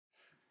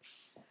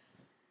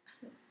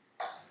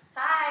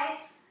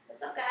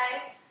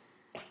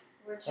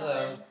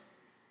chilling.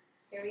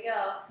 Here we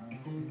go.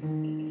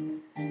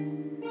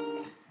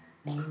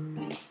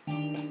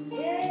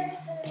 Yeah.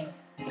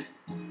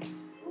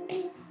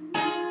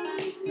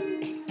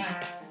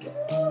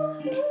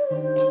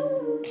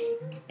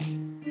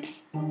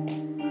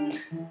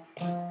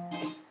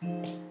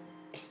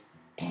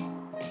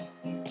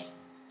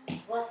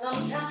 Well,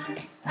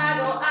 sometimes I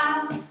go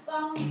out by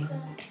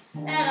myself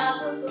and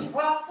I look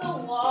across the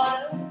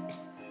water,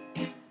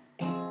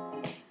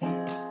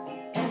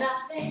 and I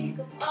think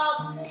of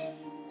all the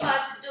things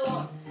what you're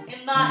doing. In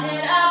my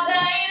head I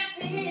paint a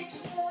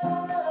picture.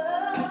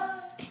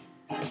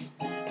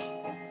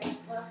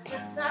 Well,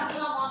 since I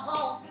come on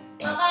home,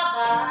 well, my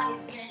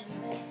body's been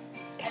a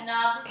mess, and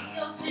I miss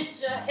your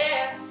ginger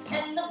hair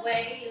and the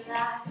way you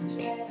like to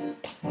dress.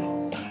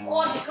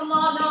 Won't you come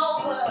on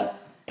over?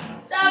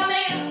 Stop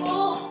making a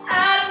fool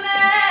out of me.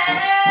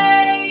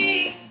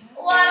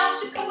 Why don't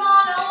you come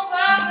on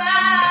over,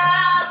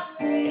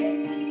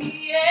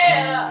 Valerie?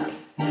 Yeah,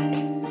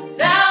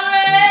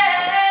 Valerie,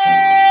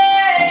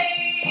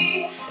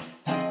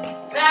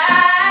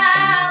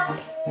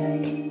 Valerie,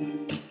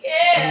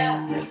 yeah,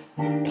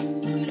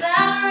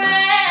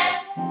 Valerie.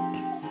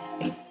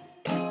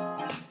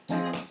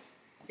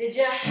 Did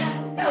you have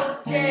to go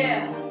to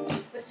jail?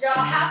 Put your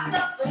house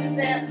up for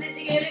sale? Did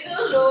you get a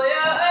good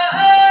lawyer?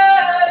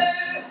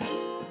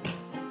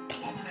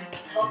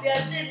 Hope you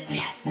didn't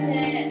catch a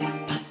tan.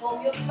 Hope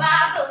you'll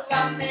find the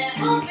right man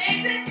who'll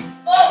fix it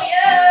for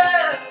you.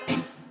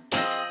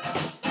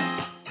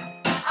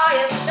 Are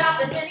you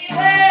shopping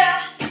anywhere?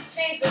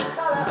 Change the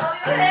color of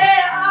your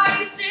hair. Are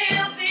you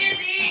still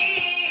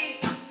busy?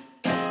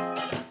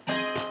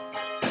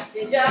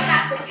 Did you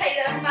have to pay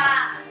the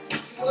fine?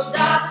 You were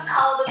dodging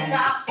all the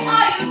time.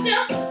 Are you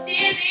still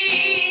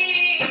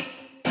dizzy?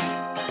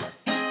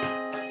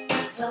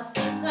 Well,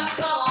 since I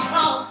come on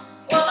home,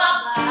 well, my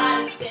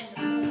body's been a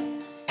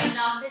mess, and I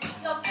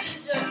miss your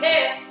ginger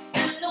hair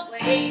and the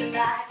way you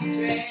like to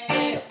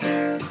dress.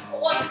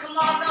 Won't you come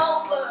on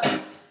over?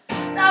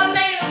 Stop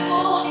making a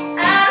fool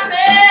out of me.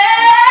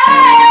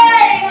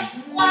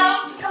 Why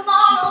don't you come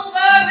on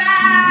over,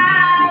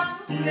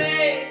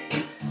 Valerie?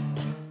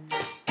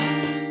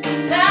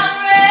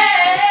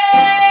 Valerie,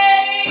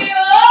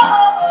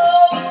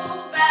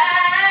 oh,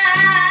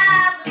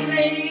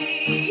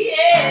 Valerie,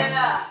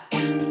 yeah.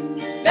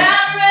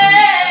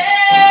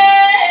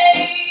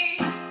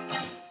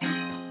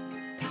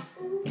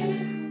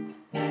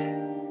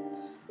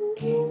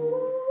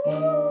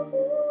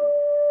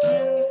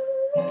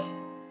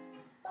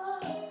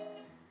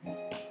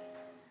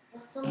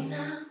 Well,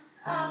 sometimes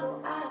I go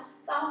out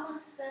by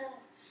myself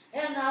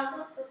and I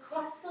look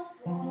across the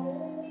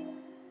water,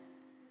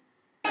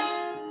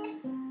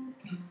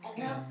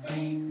 and I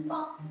think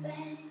about the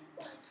thing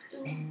what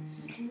you're doing.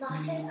 In my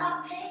head I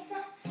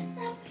paint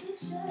that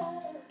picture.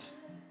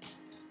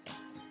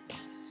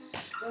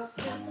 Well,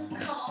 since I'm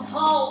coming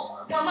home,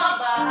 well, my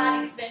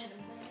body's been a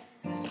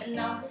mess, and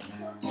I miss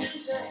your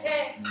ginger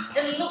hair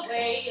and the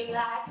way you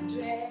like to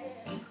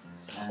dress.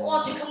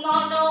 Won't you come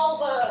on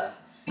over?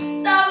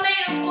 Stop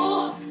making a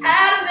fool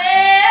out